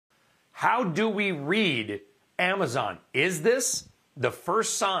How do we read Amazon? Is this the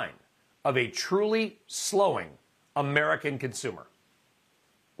first sign of a truly slowing American consumer?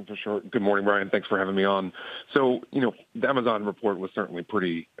 For sure. Good morning, Brian. Thanks for having me on. So, the Amazon report was certainly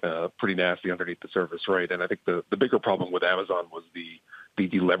pretty nasty underneath the surface, right? And I think the bigger problem with Amazon was the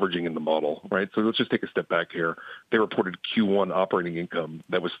deleveraging in the model, right? So let's just take a step back here. They reported Q1 operating income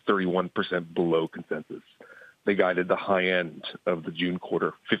that was 31% below consensus. They guided the high end of the June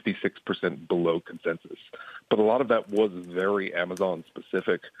quarter, 56% below consensus. But a lot of that was very Amazon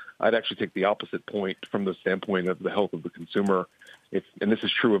specific. I'd actually take the opposite point from the standpoint of the health of the consumer. And this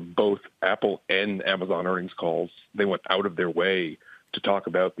is true of both Apple and Amazon earnings calls. They went out of their way to talk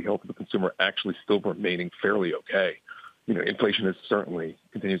about the health of the consumer actually still remaining fairly okay. Inflation is certainly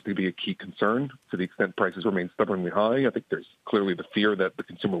continues to be a key concern to the extent prices remain stubbornly high. I think there's clearly the fear that the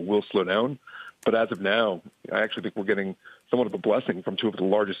consumer will slow down. But as of now, I actually think we're getting somewhat of a blessing from two of the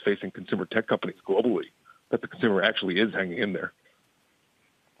largest facing consumer tech companies globally, that the consumer actually is hanging in there.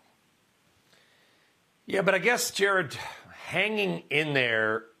 Yeah, but I guess, Jared, hanging in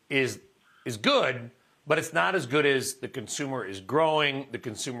there is good, but it's not as good as the consumer is growing, the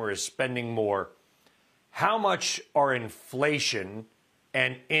consumer is spending more. How much are inflation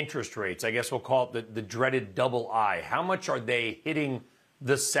and interest rates, I guess we'll call it the dreaded double I, how much are they hitting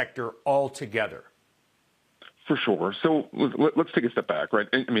the sector altogether? For sure. So let's take a step back, right?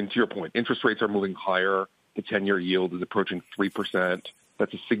 I mean, to your point, interest rates are moving higher. The 10-year yield is approaching 3%.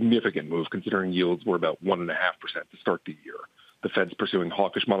 That's a significant move considering yields were about 1.5% to start the year. The Fed's pursuing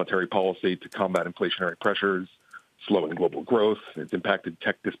hawkish monetary policy to combat inflationary pressures, slowing global growth. It's impacted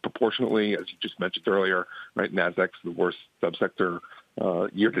tech disproportionately, as you just mentioned earlier, right? NASDAQ's the worst subsector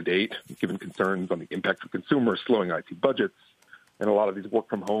year to date, given concerns on the impact of consumers, slowing IT budgets, and a lot of these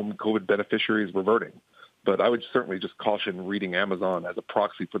work-from-home COVID beneficiaries reverting. But I would certainly just caution reading Amazon as a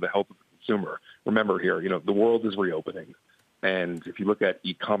proxy for the health of the consumer. Remember here, the world is reopening. And if you look at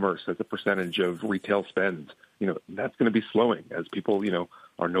e-commerce as a percentage of retail spend, that's going to be slowing as people,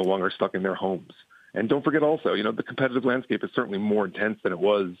 are no longer stuck in their homes. And don't forget also, the competitive landscape is certainly more intense than it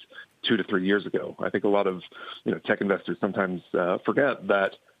was 2 to 3 years ago. I think a lot of, tech investors sometimes forget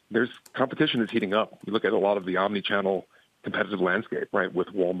that there's competition is heating up. You look at a lot of the omni-channel competitive landscape, right, with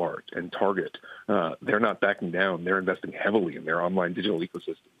Walmart and Target. They're not backing down. They're investing heavily in their online digital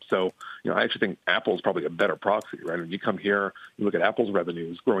ecosystem. So, I actually think Apple is probably a better proxy, right? When you come here, you look at Apple's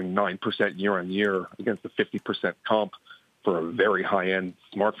revenues growing 9% year on year against a 50% comp for a very high-end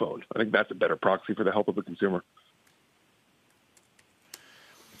smartphone. I think that's a better proxy for the health of the consumer.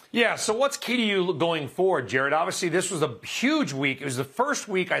 Yeah, so what's key to you going forward, Jared? Obviously, this was a huge week. It was the first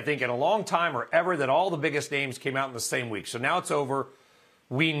week, I think, in a long time or ever that all the biggest names came out in the same week. So now it's over.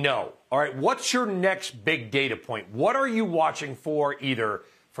 We know. All right, what's your next big data point? What are you watching for, either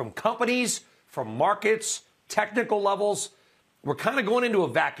from companies, from markets, technical levels? We're kind of going into a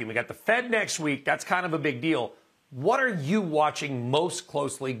vacuum. We got the Fed next week. That's kind of a big deal. What are you watching most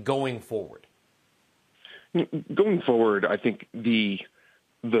closely going forward? Going forward, I think the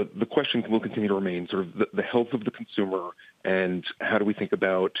question will continue to remain sort of the health of the consumer and how do we think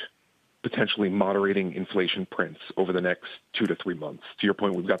about potentially moderating inflation prints over the next 2 to 3 months. To your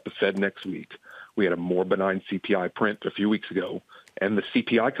point, we've got the Fed next week. We had a more benign CPI print a few weeks ago, and the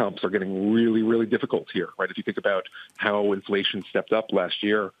CPI comps are getting really, really difficult here, right? If you think about how inflation stepped up last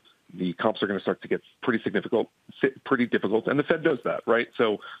year, the comps are going to start to get pretty difficult, and the Fed knows that, right?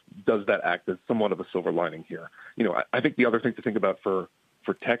 So does that act as somewhat of a silver lining here? I think the other thing to think about for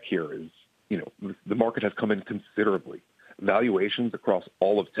tech here is, the market has come in considerably. Valuations across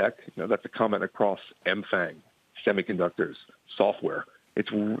all of tech, that's a comment across MFANG, semiconductors, software.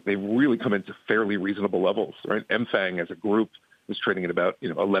 They've really come into fairly reasonable levels, right? MFANG as a group is trading at about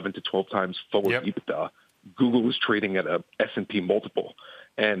 11 to 12 times forward EBITDA. Google is trading at a S&P multiple.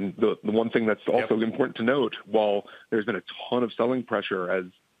 And the one thing that's also important to note, while there's been a ton of selling pressure as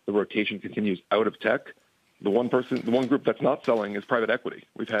the rotation continues out of tech, the one group that's not selling is private equity.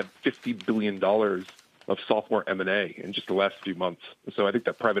 We've had $50 billion of software M&A in just the last few months. So I think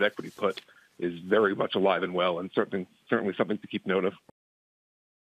that private equity put is very much alive and well, and certainly something to keep note of.